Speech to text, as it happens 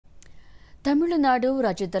ತಮಿಳುನಾಡು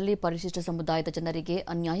ರಾಜ್ಯದಲ್ಲಿ ಪರಿಶಿಷ್ಟ ಸಮುದಾಯದ ಜನರಿಗೆ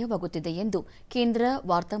ಅನ್ಯಾಯವಾಗುತ್ತಿದೆ ಎಂದು ಕೇಂದ್ರ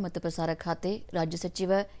ವಾರ್ತಾ ಮತ್ತು ಪ್ರಸಾರ ಖಾತೆ ರಾಜ್ಯ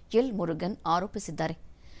ಸಚಿವ ಎಲ್ ಮುರುಗನ್ ಆರೋಪಿಸಿದ್ದಾರೆ.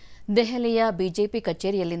 ದೆಹಲಿಯ ಬಿಜೆಪಿ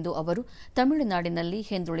ಕಚೇರಿಯಲ್ಲಿಂದು ಅವರು ತಮಿಳುನಾಡಿನಲ್ಲಿ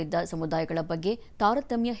ಹಿಂದುಳಿದ ಸಮುದಾಯಗಳ ಬಗ್ಗೆ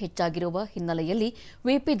ತಾರತಮ್ಯ ಹೆಚ್ಚಾಗಿರುವ ಹಿನ್ನೆಲೆಯಲ್ಲಿ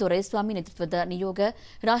ವಿಪಿ ದೊರೈಸ್ವಾಮಿ ನೇತೃತ್ವದ ನಿಯೋಗ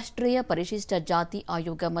ರಾಷ್ಟ್ರೀಯ ಪರಿಶಿಷ್ಟ ಜಾತಿ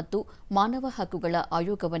ಆಯೋಗ ಮತ್ತು ಮಾನವ ಹಕ್ಕುಗಳ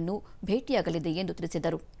ಆಯೋಗವನ್ನು ಭೇಟಿಯಾಗಲಿದೆ ಎಂದು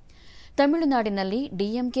ತಿಳಿಸಿದರು. ತಮಿಳುನಾಡಿನಲ್ಲಿ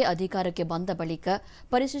ಡಿಎಂಕೆ ಅಧಿಕಾರಕ್ಕೆ ಬಂದ ಬಳಿಕ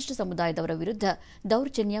ಪರಿಶಿಷ್ಟ ಸಮುದಾಯದವರ ವಿರುದ್ಧ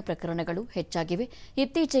ದೌರ್ಜನ್ಯ ಪ್ರಕರಣಗಳು ಹೆಚ್ಚಾಗಿವೆ.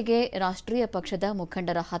 ಇತ್ತೀಚೆಗೆ ರಾಷ್ಟ್ರೀಯ ಪಕ್ಷದ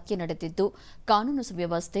ಮುಖಂಡರ ಹತ್ಯೆ ನಡೆದಿದ್ದು, ಕಾನೂನು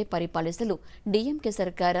ಸುವ್ಯವಸ್ಥೆ ಪರಿಪಾಲಿಸಲು ಡಿಎಂಕೆ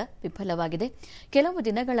ಸರ್ಕಾರ ವಿಫಲವಾಗಿದೆ. ಕೆಲವು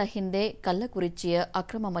ದಿನಗಳ ಹಿಂದೆ ಕಲ್ಲಕುರಿಚಿಯ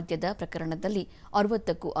ಅಕ್ರಮ ಮದ್ಯದ ಪ್ರಕರಣದಲ್ಲಿ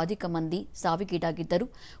 60ಕ್ಕೂ ಅಧಿಕ ಮಂದಿ ಸಾವಿಗೀಡಾಗಿದ್ದರು.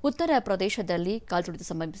 ಉತ್ತರ ಪ್ರದೇಶದಲ್ಲಿ ಕಾಲ್ತುಳಿತ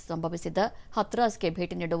ಸಂಭವಿಸಿದ ಹತ್ರಾಸ್ಗೆ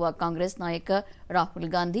ಭೇಟಿ ನೀಡುವ ಕಾಂಗ್ರೆಸ್ ನಾಯಕ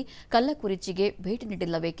ರಾಹುಲ್ ಗಾಂಧಿ ಕಲ್ಲಕುರಿಚಿಗೆ ಭೇಟಿ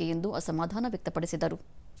ನೀಡಿಲ್ಲಬೇಕೆ ಎಂದು ಅಸಮಾಧಾನ ವ್ಯಕ್ತಪಡಿಸಿದರು.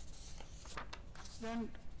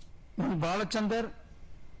 Balachandar,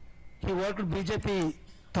 he worked BJP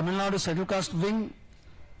Tamil Nadu scheduled caste wing.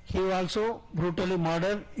 He also brutally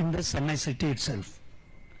murdered in the Chennai city itself.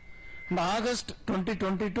 In August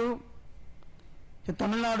 2022, the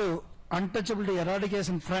Tamil Nadu Untouchability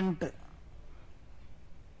Eradication Front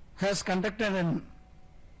has conducted a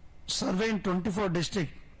survey in 24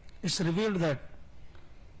 districts. It's revealed that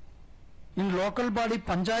in local body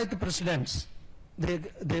panchayat presidents,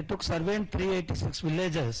 they took survey in 386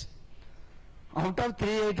 villages. Out of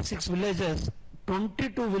 386 villages,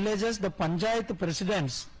 22 villages, the panchayat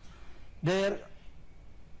presidents, they are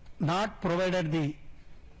not provided the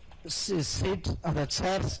seats or the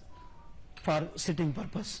chairs for sitting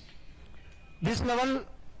purpose. This level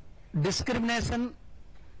discrimination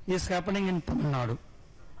is happening in Tamil Nadu.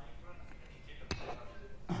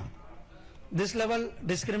 This level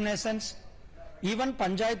discriminations, even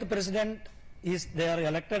panchayat president they are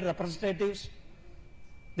elected representatives,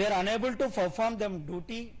 they are unable to perform them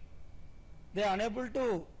duty, they are unable to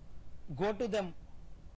go to them